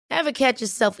Ever catch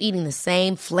yourself eating the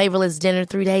same flavorless dinner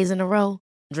 3 days in a row?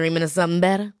 Dreaming of something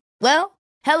better? Well,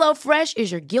 HelloFresh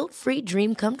is your guilt-free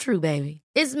dream come true, baby.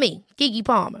 It's me, Keke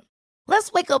Palmer.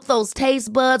 Let's wake up those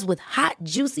taste buds with hot,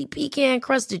 juicy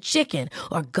pecan-crusted chicken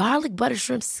or garlic butter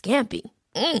shrimp scampi.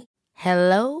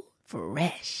 Hello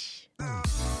Fresh.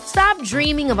 Stop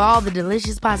dreaming of all the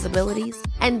delicious possibilities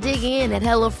and dig in at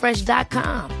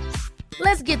HelloFresh.com.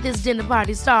 Let's get this dinner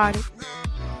party started.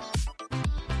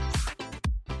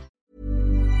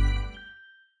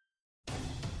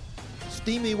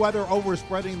 Steamy weather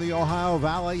overspreading the Ohio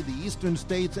Valley, the eastern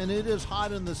states, and it is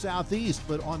hot in the southeast.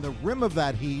 But on the rim of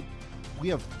that heat, we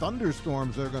have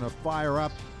thunderstorms that are going to fire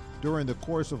up during the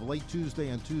course of late Tuesday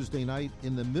and Tuesday night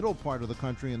in the middle part of the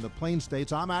country in the Plain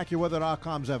States. I'm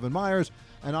AccuWeather.com's Evan Myers,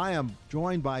 and I am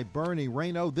joined by Bernie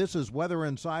Rayno. This is Weather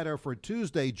Insider for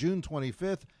Tuesday, June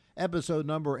 25th, episode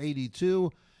number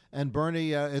 82. And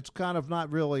Bernie, it's kind of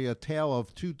not really a tale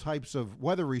of two types of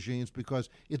weather regimes because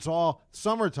it's all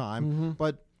summertime,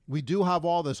 but we do have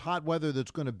all this hot weather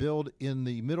that's going to build in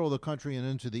the middle of the country and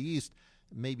into the east,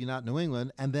 maybe not New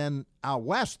England. And then out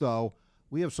west, though,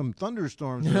 we have some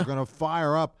thunderstorms that are going to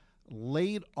fire up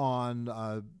late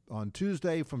on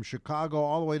Tuesday from Chicago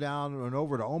all the way down and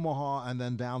over to Omaha and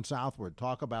then down southward.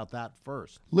 Talk about that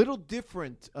first. Little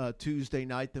different Tuesday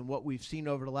night than what we've seen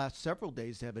over the last several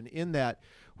days, Evan, in that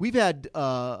we've had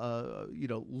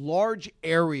large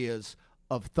areas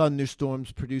of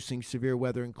thunderstorms producing severe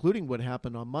weather, including what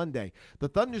happened on Monday. The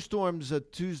thunderstorms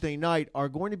Tuesday night are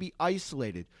going to be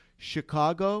isolated.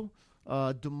 Chicago,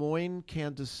 Des Moines,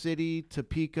 Kansas City,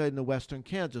 Topeka, in the western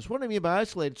Kansas. What I mean by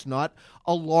isolated, it's not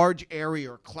a large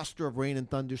area or cluster of rain and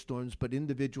thunderstorms, but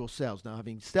individual cells. Now,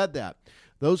 having said that,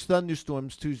 those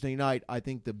thunderstorms Tuesday night, I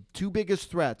think the two biggest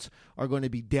threats are going to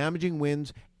be damaging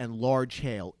winds and large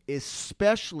hail,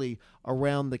 especially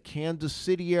around the Kansas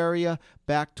City area,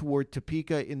 back toward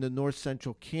Topeka in the north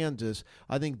central Kansas.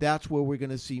 I think that's where we're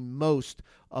going to see most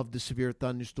of the severe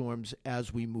thunderstorms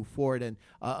as we move forward. And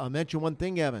I'll mention one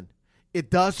thing, Evan. It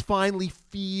does finally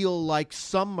feel like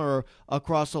summer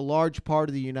across a large part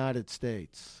of the United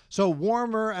States. So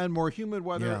warmer and more humid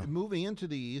weather moving into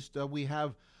the east. We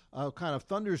have kind of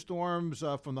thunderstorms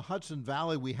from the Hudson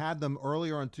Valley. We had them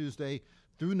earlier on Tuesday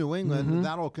through New England.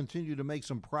 That'll continue to make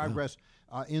some progress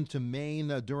into Maine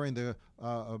during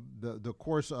the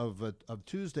course of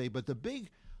Tuesday. But the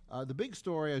big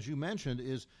story, as you mentioned,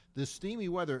 is this steamy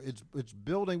weather. It's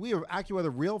building. We have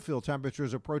AccuWeather real field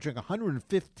temperatures approaching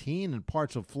 115 in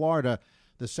parts of Florida.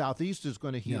 The southeast is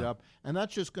going to heat up, and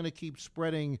that's just going to keep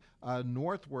spreading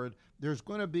northward. There's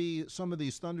going to be some of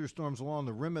these thunderstorms along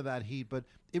the rim of that heat, but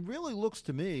it really looks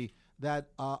to me that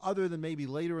other than maybe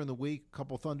later in the week, a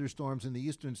couple thunderstorms in the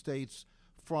eastern states,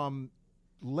 from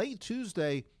late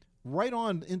Tuesday right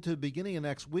on into the beginning of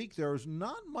next week, there's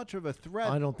not much of a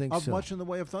threat. I don't think of so. much in the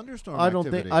way of thunderstorm I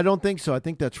activity. don't think so. I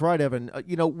think that's right, Evan.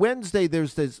 Wednesday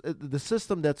there's this the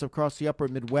system that's across the upper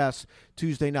Midwest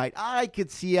Tuesday night. I could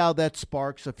see how that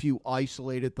sparks a few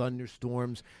isolated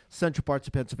thunderstorms, central parts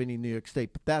of Pennsylvania, New York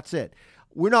State, but that's it.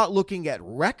 We're not looking at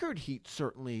record heat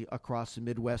certainly across the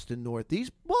Midwest and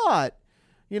Northeast, but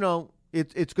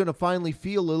it's going to finally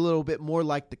feel a little bit more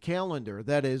like the calendar.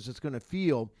 That is, it's going to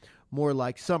feel more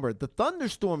like summer. The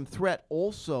thunderstorm threat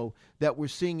also that we're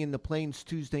seeing in the plains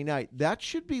Tuesday night, that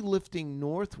should be lifting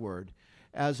northward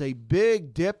as a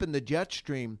big dip in the jet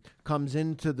stream comes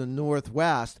into the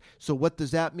northwest. So what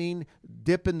does that mean?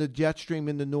 Dip in the jet stream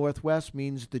in the northwest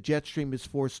means the jet stream is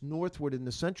forced northward in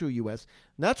the central U.S.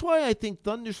 And that's why I think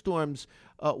thunderstorms,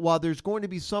 while there's going to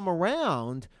be some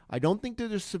around, I don't think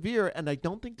they're severe, and I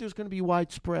don't think there's going to be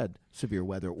widespread severe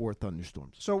weather or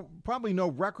thunderstorms. So probably no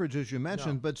records, as you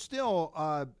mentioned, but still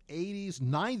 80s,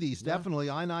 90s, definitely.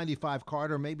 I-95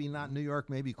 Carter, maybe not New York,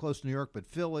 maybe close to New York, but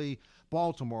Philly,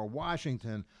 Baltimore,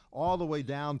 Washington, all the way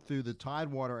down through the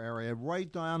Tidewater area,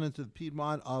 right down into the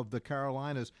Piedmont of the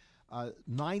Carolinas.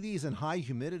 90s and high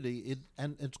humidity,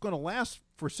 and it's going to last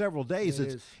for several days.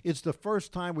 It's the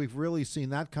first time we've really seen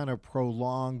that kind of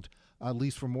prolonged, at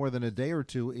least for more than a day or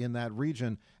two in that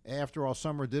region. After all,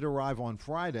 summer did arrive on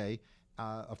Friday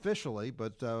officially,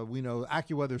 but we know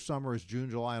AccuWeather summer is June,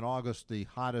 July, and August, the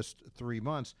hottest 3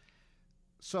 months.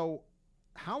 So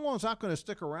how long is that going to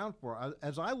stick around for?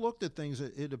 As I looked at things,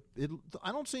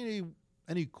 I don't see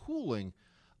any cooling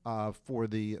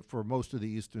for most of the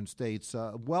eastern states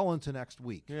well into next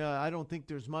week. Yeah, I don't think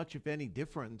there's much, if any,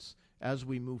 difference as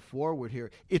we move forward here.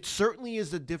 It certainly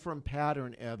is a different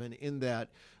pattern, Evan, in that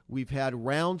we've had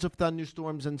rounds of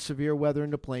thunderstorms and severe weather in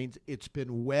the plains. It's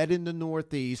been wet in the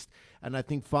northeast, and I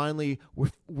think finally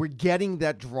we're getting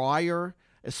that drier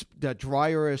that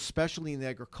drier, especially in the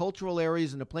agricultural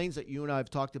areas and the plains that you and I have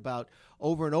talked about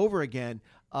over and over again,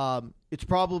 it's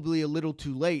probably a little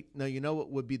too late. Now, you know what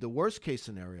would be the worst case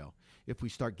scenario? If we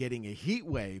start getting a heat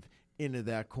wave into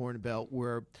that corn belt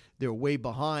where they're way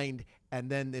behind, and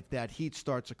then if that heat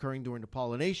starts occurring during the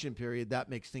pollination period, that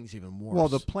makes things even worse. Well,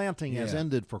 the planting has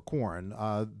ended for corn.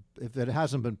 If it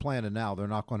hasn't been planted now, they're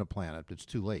not going to plant it. It's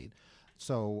too late.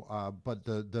 So, but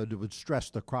it would stress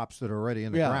the crops that are already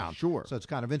in the ground. Sure. So it's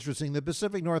kind of interesting. The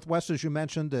Pacific Northwest, as you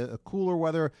mentioned, cooler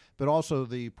weather, but also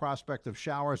the prospect of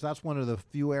showers. That's one of the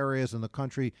few areas in the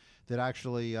country that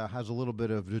actually has a little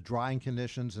bit of the drying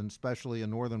conditions, and especially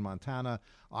in northern Montana,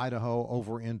 Idaho,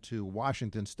 over into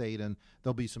Washington State, and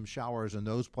there'll be some showers in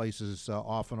those places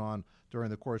off and on during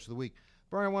the course of the week.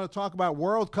 Bernie, I want to talk about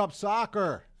World Cup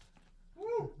soccer.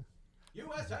 Woo!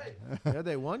 USA. Yeah,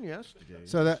 they won yesterday.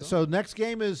 So next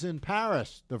game is in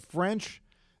Paris. The French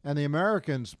and the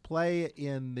Americans play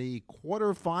in the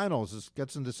quarterfinals. This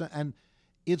gets into, and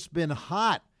it's been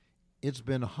hot. It's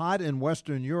been hot in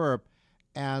Western Europe,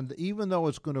 and even though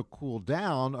it's going to cool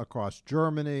down across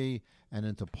Germany and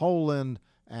into Poland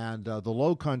and the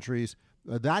Low Countries,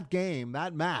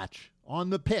 that match on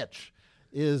the pitch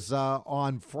is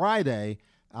on Friday.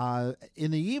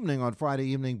 In the evening, on Friday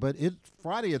evening, but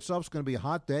Friday itself is going to be a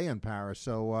hot day in Paris.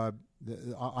 So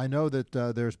I know that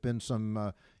there's been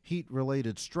some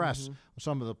heat-related stress with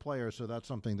some of the players, so that's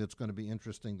something that's going to be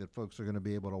interesting that folks are going to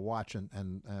be able to watch.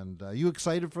 And you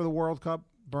excited for the World Cup,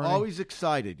 Bernie? Always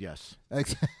excited, yes.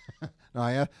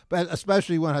 But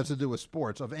especially when it has to do with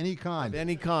sports of any kind.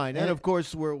 And of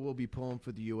course, we'll be pulling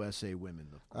for the USA women.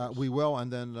 We will.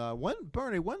 And then when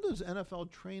does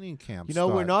NFL training camp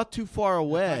start? We're not too far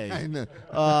away.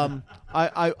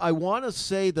 I want to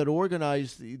say that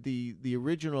organized the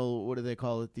original, what do they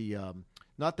call it? The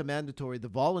not the mandatory, the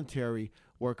voluntary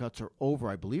workouts are over,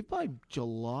 I believe, by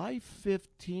July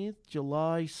 15th,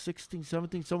 July 16th,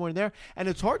 17th, somewhere in there. And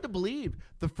it's hard to believe.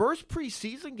 The first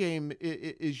preseason game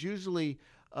is usually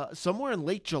somewhere in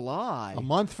late July. A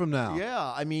month from now.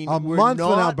 Yeah, I mean, we're month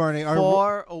from now, Bernie.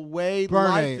 Far away. Bernie,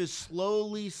 life is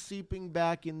slowly seeping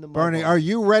back in the mud. Bernie, are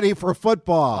you ready for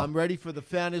football? I'm ready for the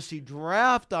fantasy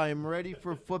draft. I am ready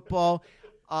for football.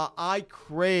 I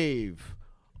crave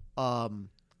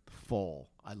fall.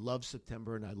 I love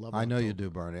September, and I love October. I know you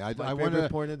do, Bernie. I favorite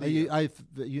point of the year.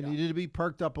 You needed to be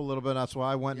perked up a little bit. That's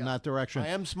why I went in that direction. I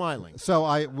am smiling.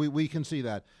 So we can see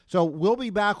that. So we'll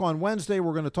be back on Wednesday.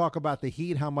 We're going to talk about the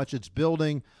heat, how much it's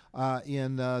building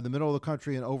in the middle of the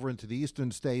country and over into the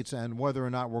eastern states, and whether or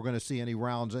not we're going to see any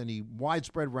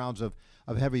widespread rounds of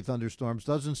heavy thunderstorms.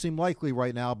 Doesn't seem likely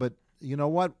right now, but you know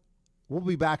what? We'll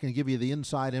be back and give you the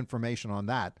inside information on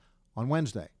that on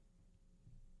Wednesday.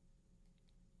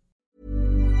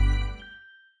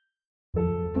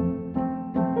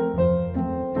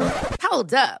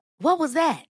 Hold up. What was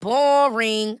that?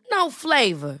 Boring. No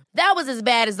flavor. That was as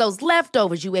bad as those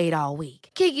leftovers you ate all week.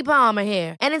 Keke Palmer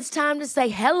here, and it's time to say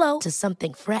hello to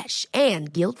something fresh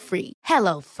and guilt-free.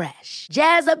 Hello Fresh.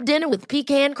 Jazz up dinner with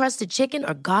pecan-crusted chicken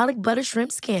or garlic butter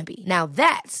shrimp scampi. Now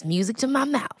that's music to my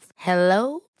mouth.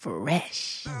 Hello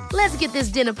Fresh. Let's get this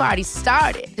dinner party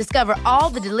started. Discover all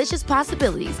the delicious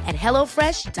possibilities at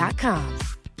HelloFresh.com.